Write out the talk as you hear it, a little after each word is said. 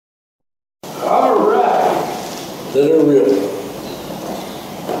All right. Let her rip.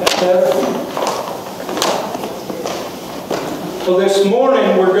 Well, this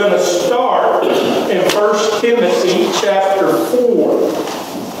morning we're going to start in 1 Timothy chapter 4.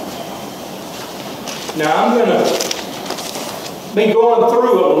 Now I'm going to be going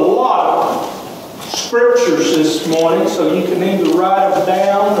through a lot of scriptures this morning, so you can either write them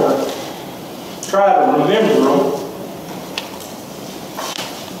down or try to remember them.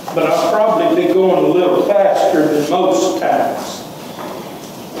 But I'll probably be going a little faster than most times.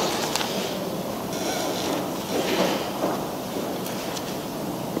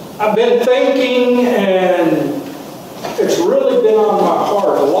 I've been thinking, and it's really been on my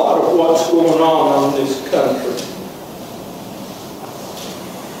heart, a lot of what's going on in this country.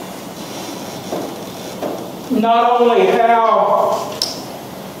 Not only how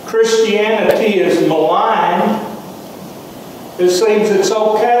Christianity is maligned, it seems it's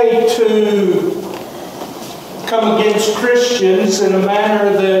okay to come against Christians in a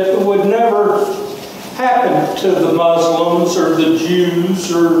manner that would never happen to the Muslims or the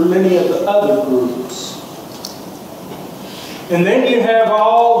Jews or many of the other groups. And then you have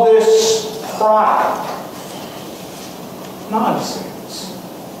all this pride. Nonsense.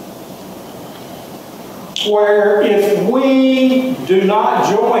 Where if we do not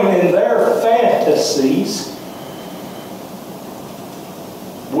join in their fantasies,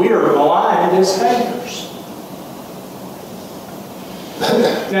 we are maligned as haters.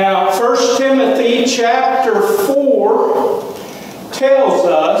 Now, 1 Timothy chapter 4 tells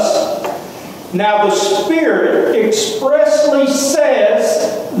us, now the Spirit expressly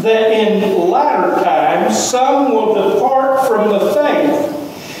says that in latter times some will depart from the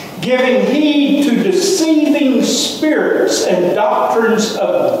faith, giving heed to deceiving spirits and doctrines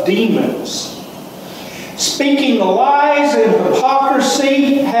of demons, speaking lies and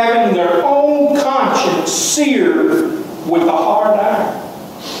hypocrisy, having their own conscience seared with a hard iron.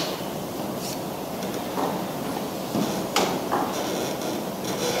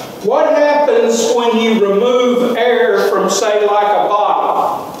 What happens when you remove air from, say, like a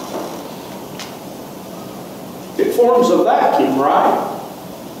bottle? It forms a vacuum, right?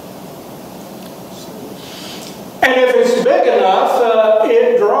 And if it's big enough,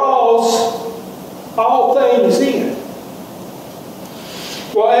 it draws all things in.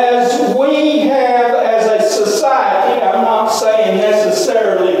 Well, as we have as a society, I'm not saying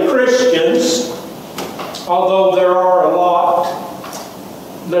necessarily Christians, although there are a lot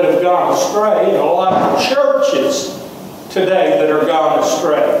that have gone astray, and a lot of churches today that are gone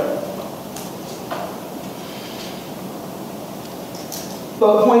astray.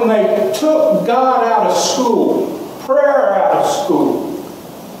 But when they took God out of school, prayer out of school,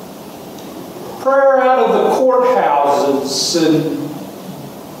 prayer out of the courthouses, and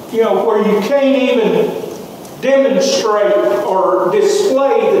where you can't even demonstrate or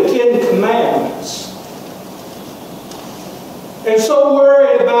display the Ten Commandments. And so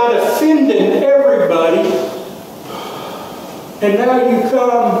worried about offending everybody, and now you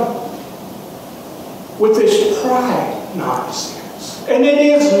come with this pride nonsense. And it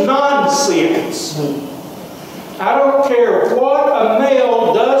is nonsense. I don't care what a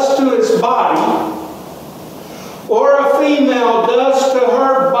male does to his body or a female does to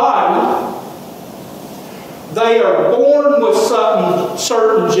her body. They are born with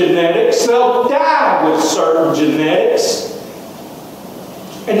certain genetics. They'll die with certain genetics.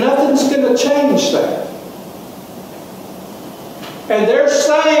 And nothing's going to change that. And they're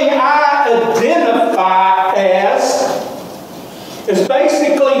saying I identify as is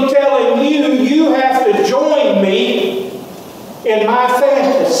basically telling you have to join me in my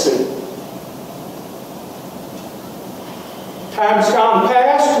fantasy. Times gone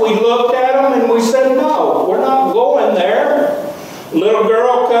past, we looked at them and we said, no, we're not going there. A little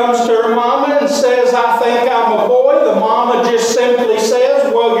girl comes to her mama and says, I think I'm a boy. The mama just simply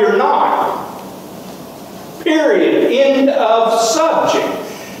says, well, you're not. Period. End of subject.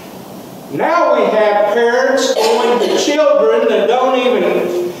 Now we have parents going to children that don't even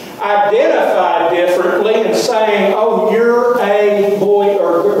identify differently and saying, oh, you're a boy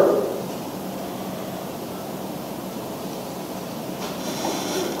or girl.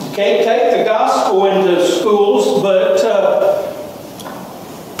 You can't take the gospel into schools, but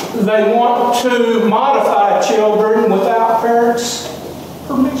they want to modify children without parents'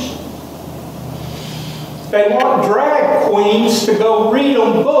 permission. They want drag queens to go read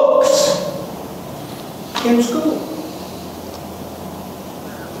them books in school.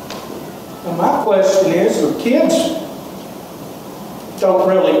 And my question is, the kids don't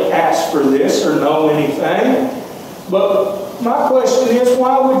really ask for this or know anything, but My question is,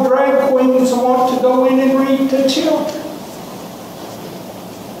 why would drag queens want to go in and read to children?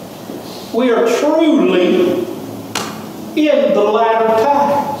 We are truly in the latter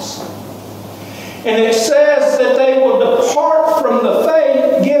times. And it says that they will depart from the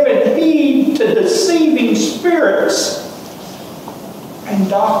faith, giving heed to deceiving spirits and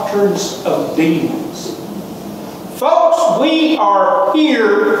doctrines of demons. Folks, we are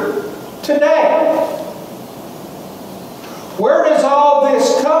here today. Where does all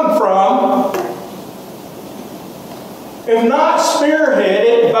this come from? If not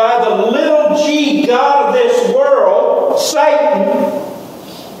spearheaded by the little g god of this world, Satan,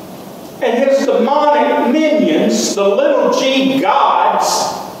 and his demonic minions, the little g gods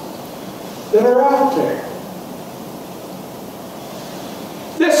that are out there.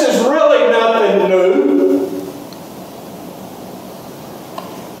 This is really nothing new.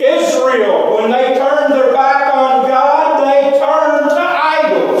 Israel, when they turned their back on God, they turned to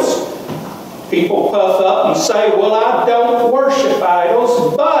idols. People puff up and say, well, I don't worship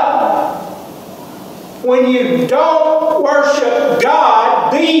idols, but when you don't worship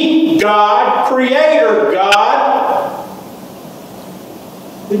God, the God, Creator God,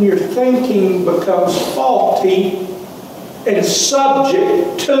 then your thinking becomes faulty and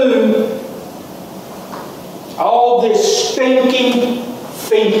subject to all this stinking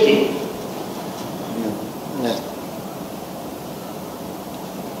thinking.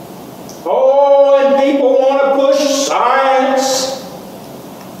 Oh, and people want to push science.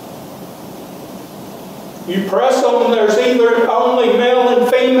 You press them, there's either only male and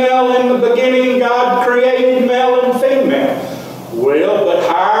female. In the beginning, God created male and female. Well, but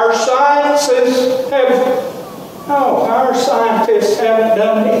higher scientists haven't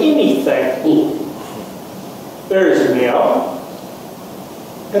done anything. There's male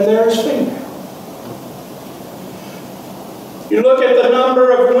and there's female. You look at the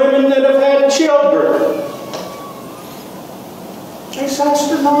number of women that have had children. It's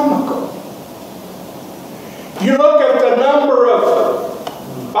astronomical. You look at the number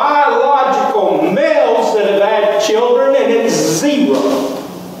of biological males that have had children, and it's 0.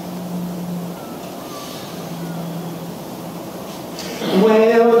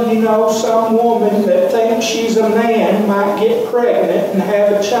 Well, you know, some woman that thinks she's a man might get pregnant and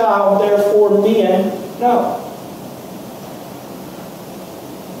have a child, therefore men. No.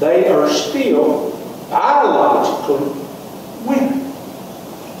 They are still biologically women.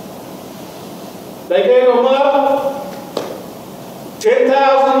 They gave them up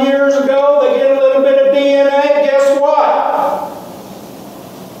 10,000 years ago. They get a little bit of DNA. Guess what?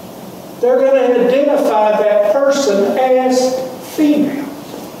 They're going to identify that person as female.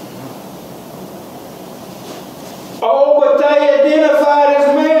 Oh, but they identified as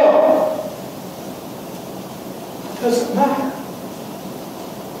male. Doesn't matter.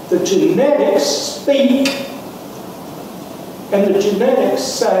 The genetics speak, and the genetics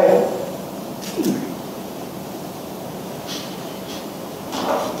say,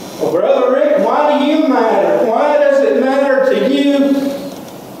 well, Brother Rick, why do you matter? Why does it matter to you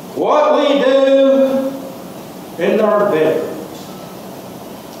what we do in our bedrooms?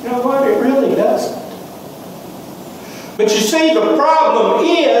 You know what? It really doesn't. But you see, the problem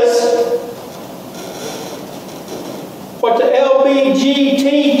is what the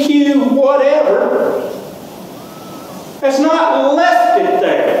LBGTQ whatever has not left it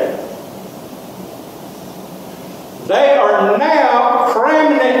there. They are now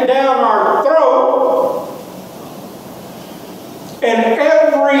cramming it down our throat in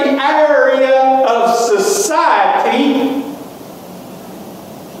every area of society.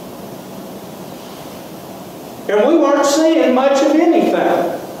 And we weren't seeing much of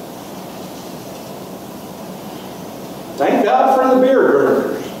anything. Thank God for the beer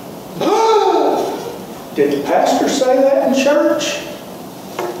drinkers. Did the pastor say that in church?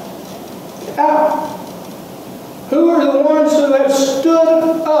 Yeah. Who are the ones who have stood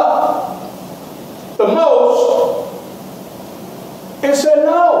up the most and said,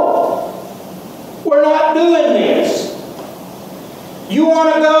 no, we're not doing this. You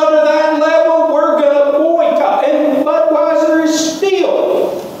want to go to that level? We're going to boycott. And Budweiser is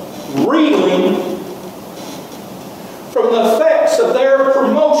still reeling from the effects of their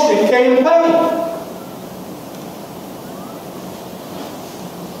promotion campaign.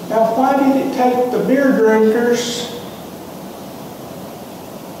 Now, why did it take the beer drinkers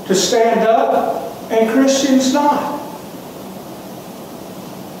to stand up and Christians not?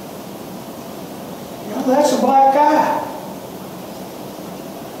 You know, that's a black eye.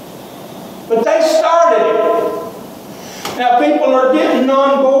 But they started it. Now people are getting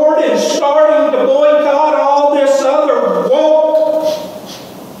on board and starting to boycott all this other woke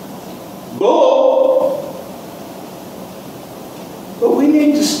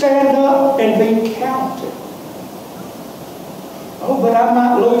to stand up and be counted. Oh, but I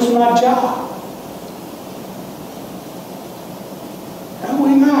might lose my job. And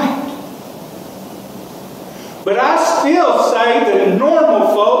we might. But I still say that normal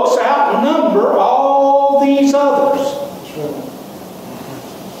folks outnumber all these others.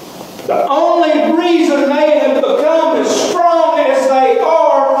 The only reason they have become as strong as they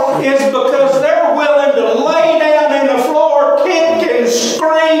are is because they're willing to lay down in the floor, kick and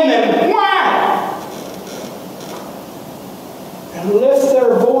scream and whine, and lift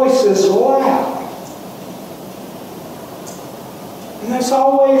their voices loud. And that's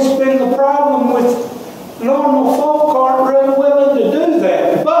always been the problem with normal folk aren't really willing to do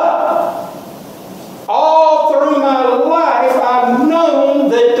that. But all through my life, I've known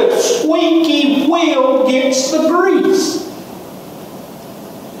that the squeaky wheel gets the grease.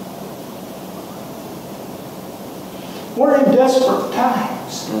 We're in desperate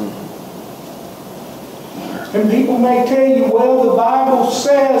times. And people may tell you, well, the Bible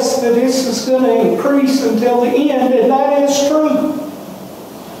says that this is going to increase until the end, and that is true.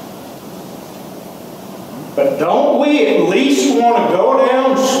 But don't we at least want to go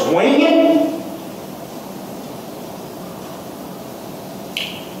down swinging?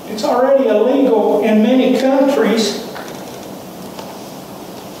 It's already illegal in many countries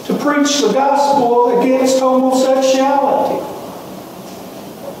to preach the gospel against homosexuality.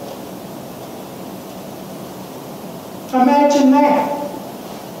 Imagine that.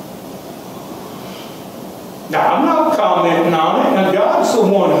 Now, I'm not commenting on it, and God's the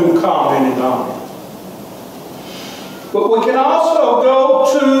one who commented on it. But we can also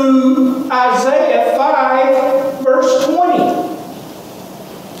go to Isaiah 5, verse 20.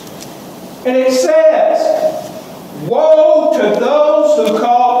 And it says, "Woe to those who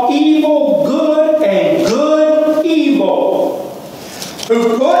call evil good and good evil,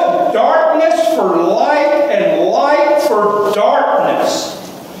 who put darkness for light and light for darkness,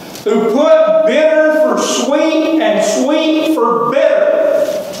 who put bitter for sweet and sweet for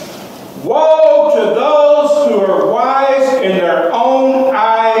bitter. Woe to those who are wise in their own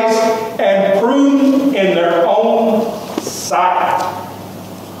eyes and prudent in their own sight."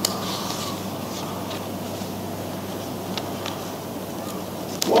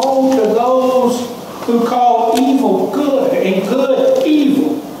 Woe to those who call evil good and good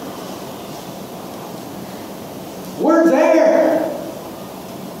evil. We're there.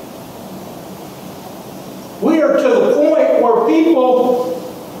 We are to the point where people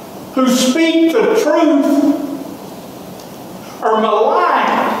who speak the truth are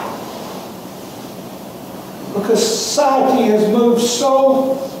maligned because society has moved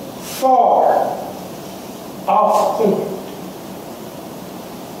so far off point.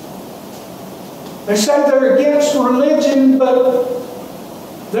 They say they're against religion, but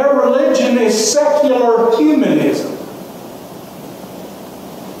their religion is secular humanism.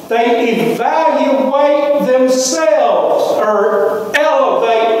 They evaluate themselves or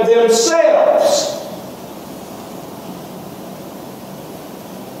elevate themselves.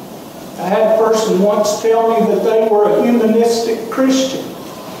 I had a person once tell me that they were a humanistic Christian.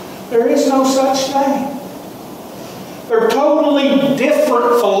 There is no such thing. They're totally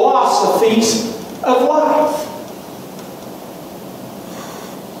different philosophies of life.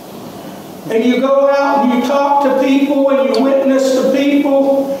 And you go out and you talk to people and you witness to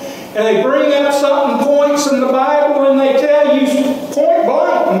people, and they bring up certain points in the Bible and they tell you point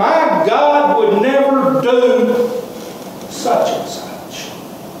blank, my God would never do such and such.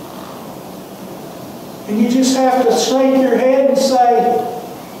 And you just have to shake your head and say,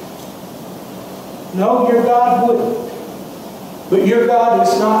 no, your God wouldn't. But your God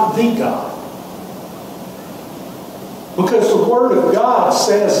is not the God. Because the Word of God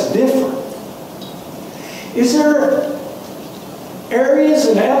says different. Is there areas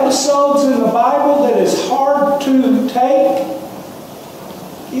and episodes in the Bible that is hard to take?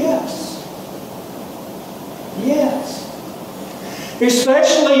 Yes. Yes.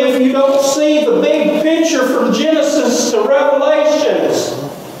 Especially if you don't see the big picture from Genesis to Revelations.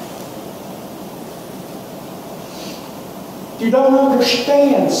 You don't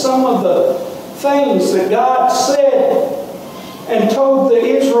understand some of the things that God said and told the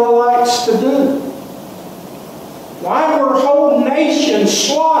Israelites to do. Why were whole nations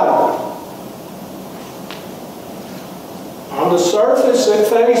slaughtered? On the surface, at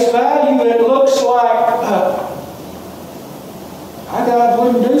face value, it looks like my God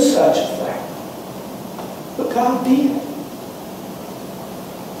wouldn't do such a thing. But God did.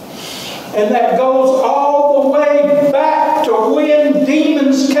 And that goes all the way back to when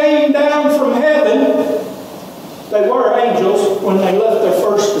demons came down from heaven. They were angels when they left their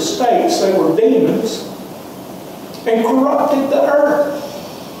first estates, they were demons, and corrupted the earth.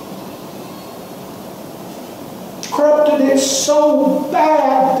 Corrupted it so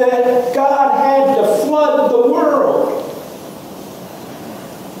bad that God had to flood the world.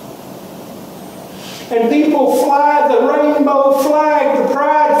 And people fly the rainbow flag, the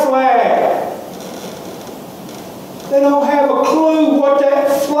pride flag. They don't have a clue what that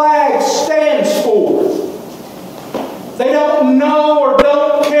flag stands for. They don't know or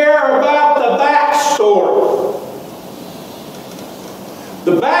don't care about the backstory.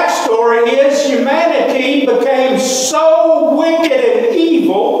 The backstory is humanity became so wicked and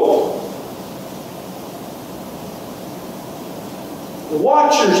evil. The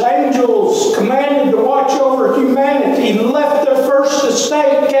watchers, angels commanded to watch over humanity, left their first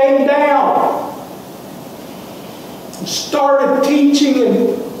estate, came down, and started teaching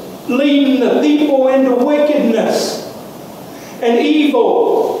and leading the people into wickedness and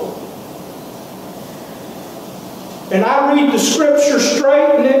evil. And I read the scripture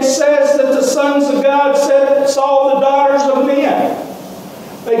straight, and it says that the sons of God saw the daughters of men.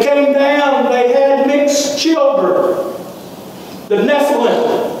 They came down, they had mixed children. The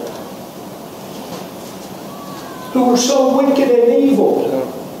Nephilim, who were so wicked and evil,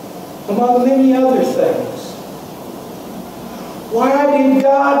 among many other things. Why did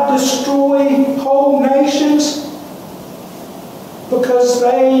God destroy whole nations? Because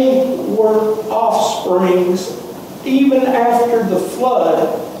they were offsprings, even after the flood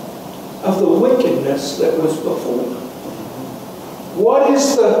of the wickedness that was before. What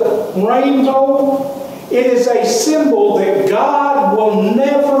is the rainbow? It is a symbol that God will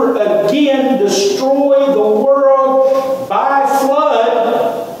never again destroy the world by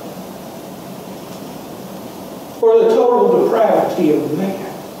flood for the total depravity of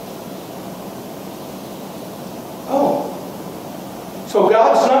man. Oh. So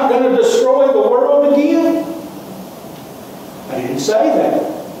God's not going to destroy the world again? I didn't say that.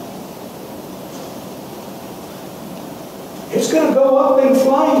 It's going to go up in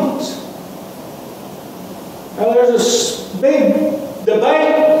flames. Now there's this big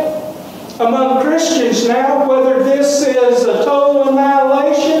debate among Christians now whether this is a total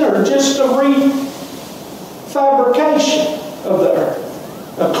annihilation or just a refabrication of the earth,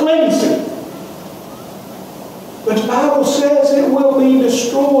 a cleansing. But the Bible says it will be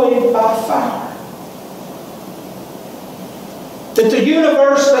destroyed by fire. That the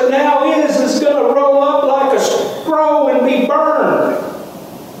universe that now is going to roll up like a scroll and be burned,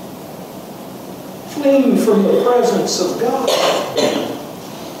 fleeing from the presence of God.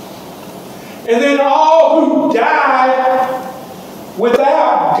 And then all who die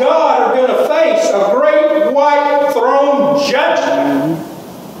without God are going to face a great white throne judgment.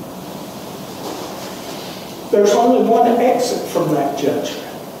 There's only one exit from that judgment.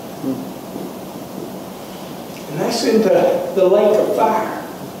 And that's into the lake of fire.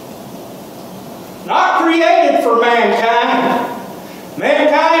 Not created for mankind.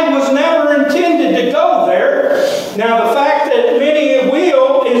 Mankind was never intended to go there. Now the fact that many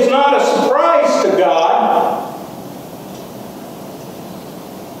will is not a surprise to God.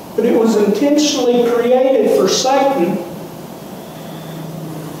 But it was intentionally created for Satan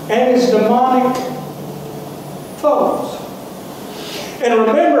and his demonic foes. And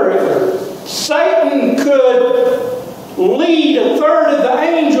remember, if Satan could lead a third of the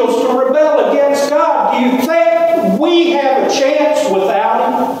angels to rebel against God, do you think we have a chance without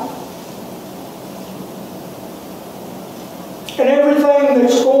him? And everything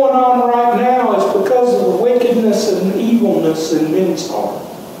that's going on right now is because of the wickedness and evilness in men's heart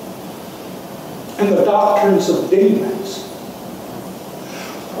and the doctrines of demons.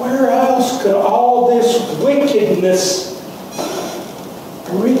 Where else could all this wickedness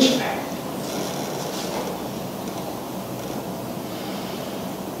originate?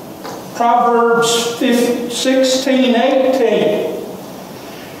 Proverbs 16:18.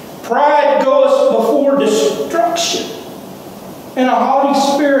 Pride goeth before destruction, and a haughty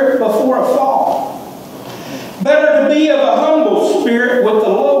spirit before a fall. Better to be of a humble spirit with the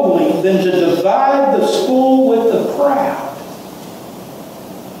lowly than to divide the spoil with the proud.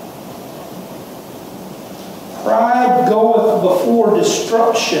 Pride goeth before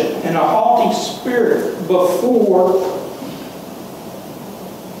destruction, and a haughty spirit before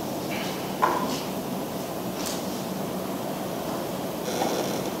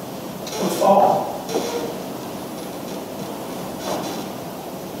a fall.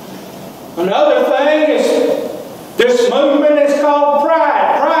 Another thing is, this movement is called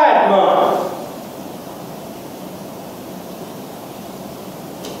Pride Month.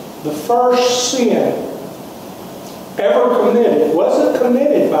 The first sin ever committed wasn't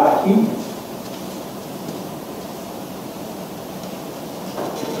committed by humans.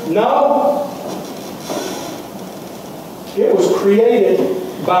 No. It was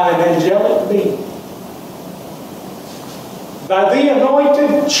created by an angelic being. By the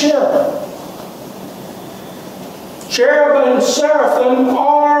anointed cherub. Cherub and seraphim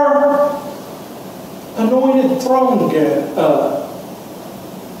are anointed throne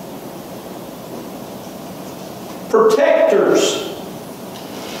protectors,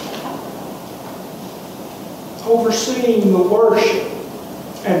 overseeing the worship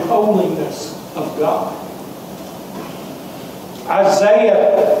and holiness of God.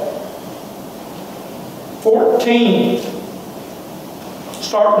 Isaiah 14,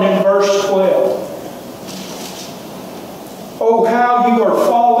 starting in verse 12. Oh, how you are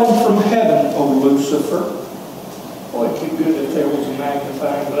fallen from heaven, O Lucifer. Boy, it'd be good if there was a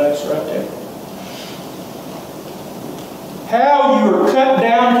magnifying glass right there. How you are cut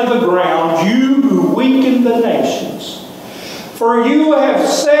down to the ground, you who weaken the nations. For you have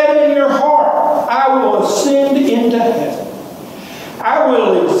said in your heart, I will ascend into heaven. I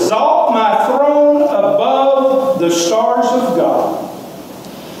will exalt my throne above the stars of God.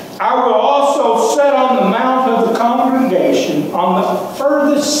 I will also sit on the mount of the congregation on the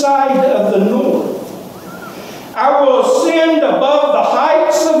furthest side of the north. I will ascend above the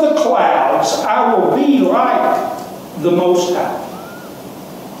heights of the clouds. I will be like the Most High.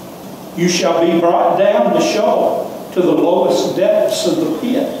 You shall be brought down to Sheol, to the lowest depths of the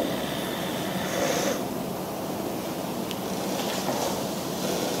pit.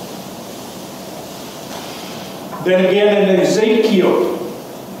 Then again in Ezekiel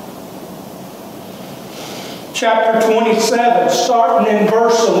chapter 27, starting in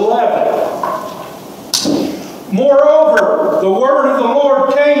verse 11. Moreover, the word of the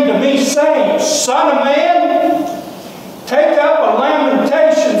Lord came to me, saying, Son of man, take up a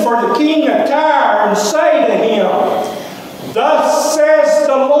lamentation for the king of Tyre, and say to him, Thus says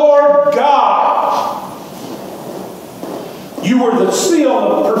the Lord God, you were the seal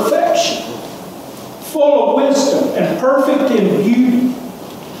of perfection, full of wisdom and perfect in beauty.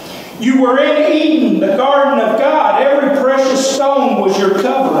 You were in Eden, the garden of God. Every precious stone was your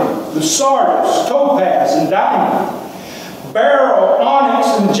covering, the sardius, topaz, and diamond, beryl, onyx,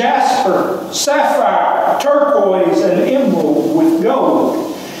 and jasper, sapphire, turquoise, and emerald with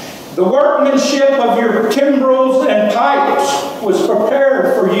gold. The workmanship of your timbrels and pipes was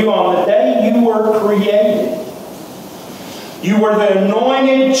prepared for you on the day you were created. You were the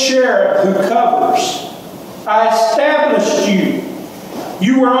anointed cherub who covers. I established you.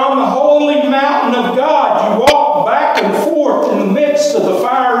 You were on the holy mountain of God. You walked back and forth in the midst of the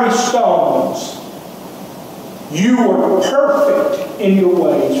fiery stones. You were perfect in your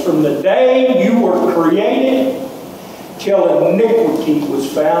ways from the day you were created till iniquity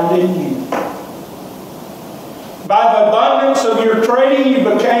was found in you. By the abundance of your trading, you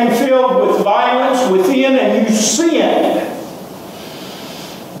became filled with violence within, and you sinned.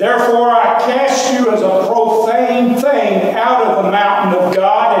 Therefore I cast you as a profane thing out of the mountain of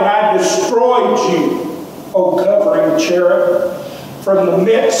God, and I destroyed you, O covering cherub, from the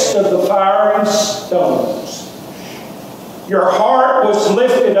midst of the fiery stones. Your heart was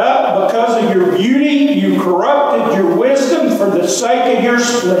lifted up because of your beauty. You corrupted your wisdom for the sake of your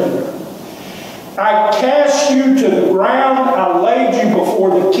splendor. I cast you to the ground. I laid you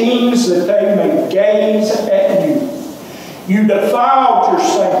before the kings that they may gaze at you. You defiled your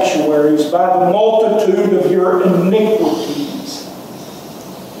sanctuaries by the multitude of your iniquities.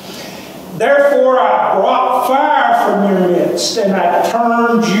 Therefore I brought fire from your midst, and I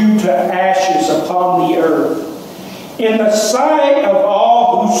turned you to ashes upon the earth. In the sight of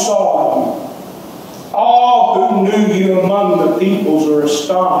all who saw you, all who knew you among the peoples are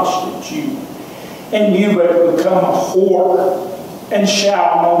astonished at you. And you have become a whore, and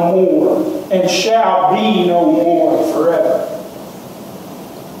shall no more, and shall be no more forever.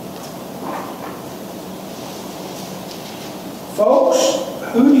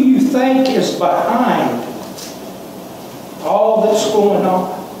 Folks, who do you think is behind all that's going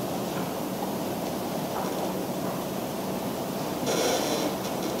on?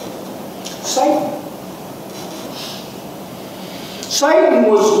 Satan. Satan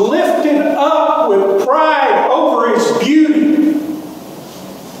was lifted up with pride over his beauty.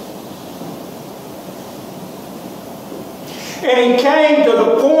 And he came to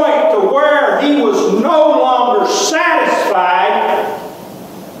the point to where he was no longer satisfied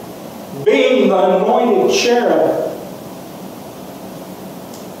being the anointed cherub,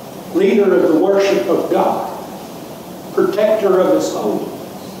 leader of the worship of God, protector of his holiness.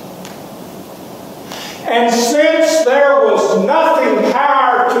 And since nothing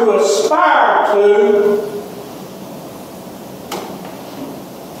higher to aspire to,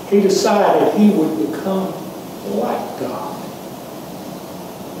 he decided he would become like God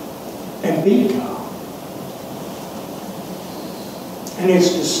and be God. And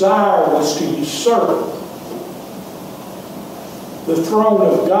his desire was to usurp the throne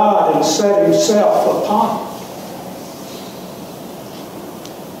of God and set himself upon it.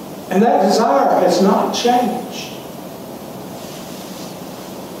 And that desire has not changed.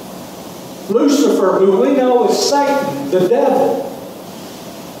 Lucifer, who we know as Satan, the devil,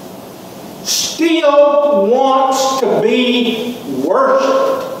 still wants to be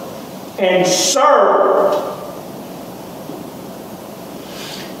worshipped and served.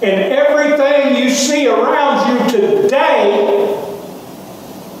 And everything you see around you today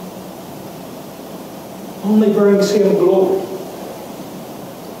only brings him glory.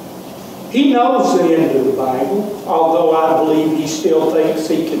 He knows the end of the Bible, although I believe he still thinks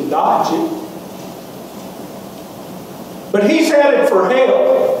he can dodge it. But he's headed for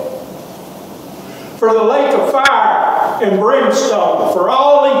hell, for the lake of fire and brimstone, for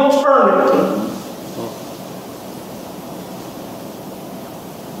all eternity.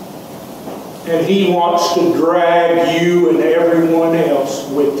 And he wants to drag you and everyone else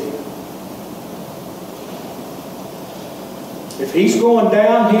with him. If he's going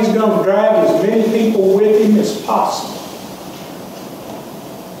down, he's going to drag as many people with him as possible.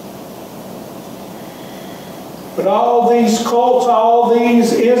 But all these cults, all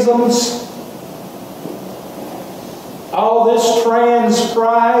these isms, all this trans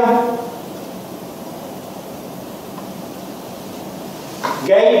pride,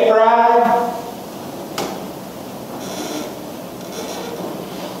 gay pride,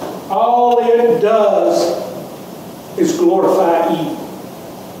 all it does is glorify evil.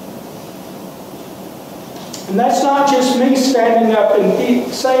 And that's not just me standing up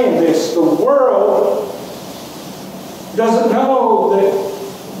and saying this. The world doesn't know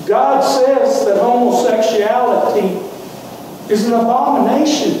that God says that homosexuality is an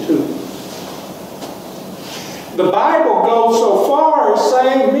abomination to him. The Bible goes so far as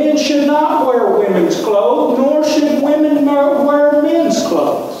saying men should not wear women's clothes, nor should women wear men's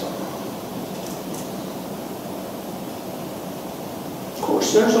clothes. Of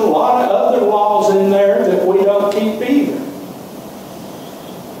course, there's a lot of other laws in there that we don't keep either.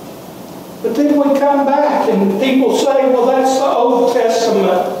 But then we come back and people say, well, that's the Old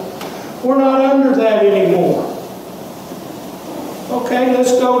Testament. We're not under that anymore. Okay,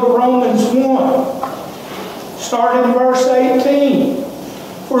 let's go to Romans 1. Start in verse 18.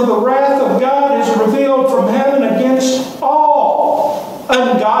 For the wrath of God is revealed from heaven against all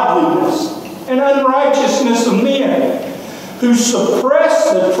ungodliness and unrighteousness of men, who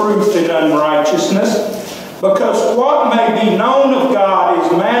suppress the truth in unrighteousness, because what may be known of God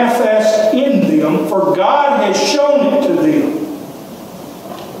is manifest in them, for God has shown it to them.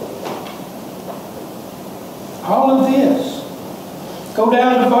 All of this. Go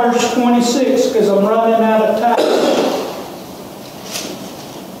down to verse 26, because I'm running out of time.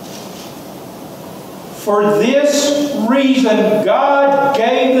 For this reason God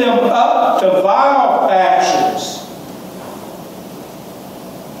gave them up to vile passions.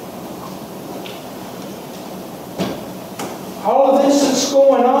 All of this that's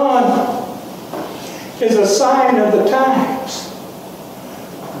going on is a sign of the times.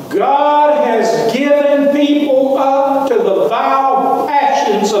 God has given people up to the vile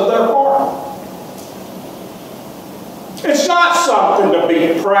passions of their heart. It's not something to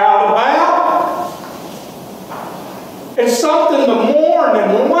be proud about. It's something to mourn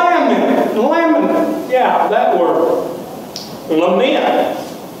and lament. Yeah, that word. Lament.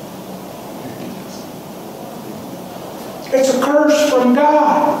 It's a curse from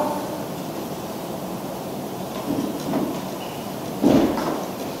God.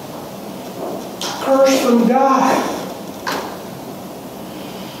 Curse from God.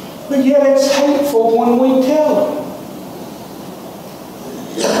 But yet it's hateful when we tell them.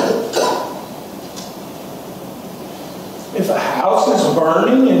 If a house is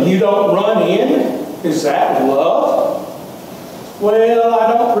burning and you don't run in, is that love? Well,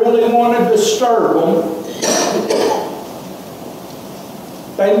 I don't really want to disturb them.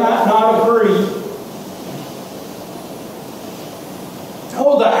 They might not agree.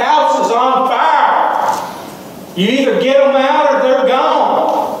 Oh, the house is on fire. You either get them out or they're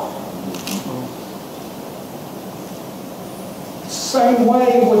gone. It's the same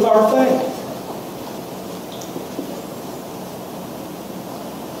way with our faith.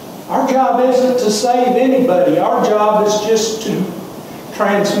 Our job isn't to save anybody. Our job is just to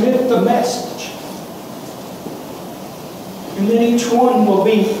transmit the message. And then each one will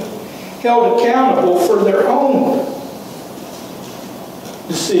be held accountable for their own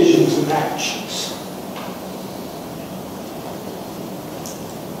decisions and actions.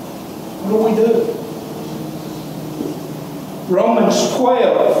 What do we do? Romans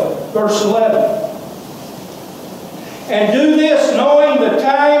 12, verse 11. And do this, knowing the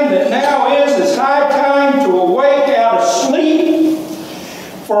time that now is high time to awake out of sleep,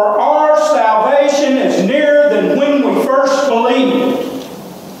 for our salvation is nearer than when we first believed.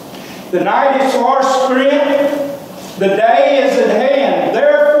 The night is far spent, the day is at hand.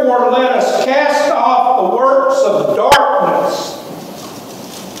 Therefore, let us cast off the works of darkness,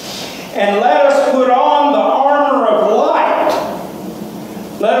 and let us put on the armor of light.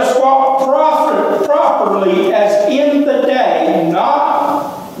 Let us walk properly as in the day,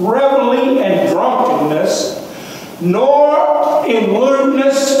 not revelling and drunkenness, nor in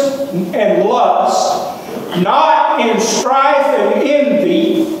lewdness and lust, not in strife and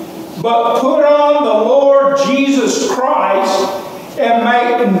envy, but put on the Lord Jesus Christ and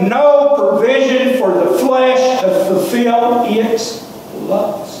make no provision for the flesh to fulfill its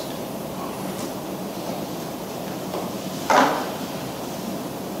lust.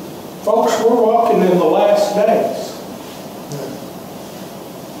 Folks, we're walking in the last days.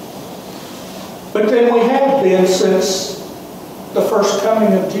 But then we have been since the first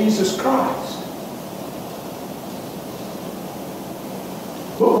coming of Jesus Christ.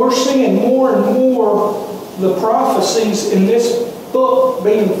 But we're seeing more and more the prophecies in this book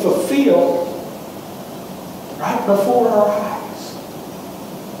being fulfilled right before our eyes.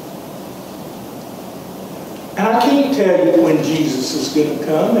 And I can't tell you when Jesus is going to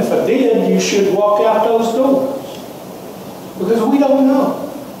come. If I did, you should walk out those doors. Because we don't know.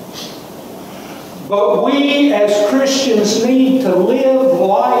 But we as Christians need to live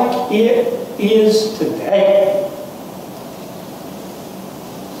like it is today.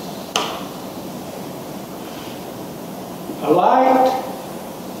 A light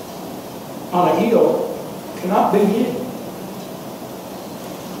on a hill cannot be hidden.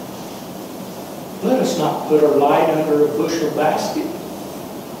 Let us not put our light under a bushel basket.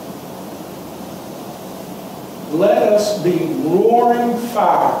 Let us be roaring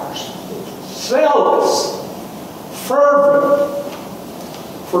fires, zealous, fervent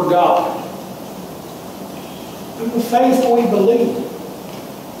for God. In the faith we believe.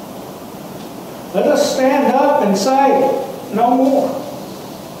 Let us stand up and say, no more.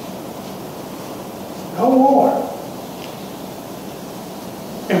 No more.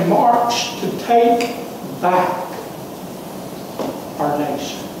 And march to take back our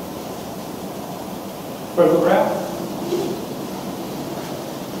nation. Brother Ralph.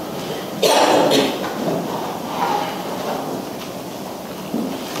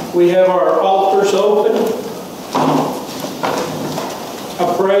 We have our altars open. I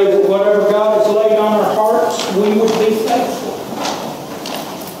pray that whatever God has laid on our hearts, we would be faithful.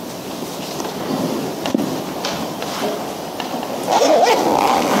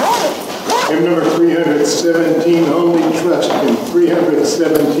 Hymn number 317, Only Trust in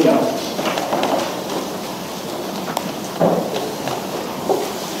 317.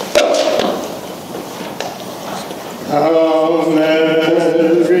 How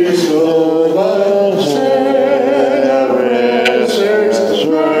every soul but search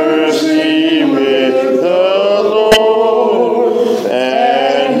mercy with the Lord,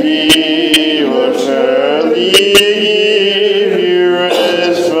 and He will surely give you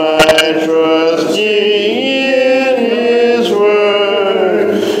rest by trusting in His word.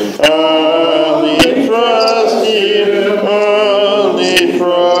 Only trust Him, only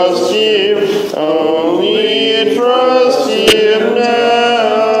trust Him, only trust Him now.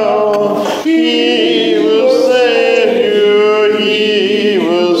 He will save you, He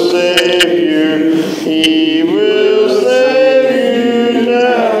will save you, He will save you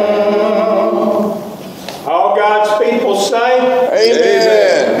now. All God's people say,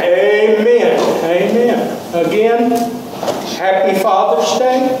 Amen. Amen. Amen. Again, happy Father's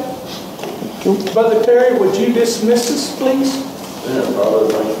Day. Brother Terry, would you dismiss us, please? Yeah, Father,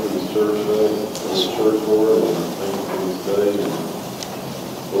 thank you for this church day, for this church, Lord, and thank you for this day. And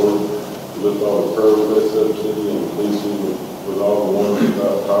Lord, lift all the prayer requests up to you, and please do with all the ones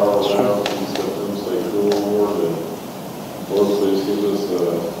without power now. Please let them stay cool, Lord. And Lord, please give us a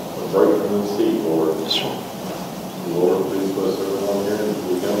break from this heat, Lord. Lord, please bless everyone here as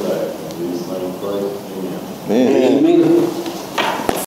we come back. In Jesus' name, we pray. Amen. Amen.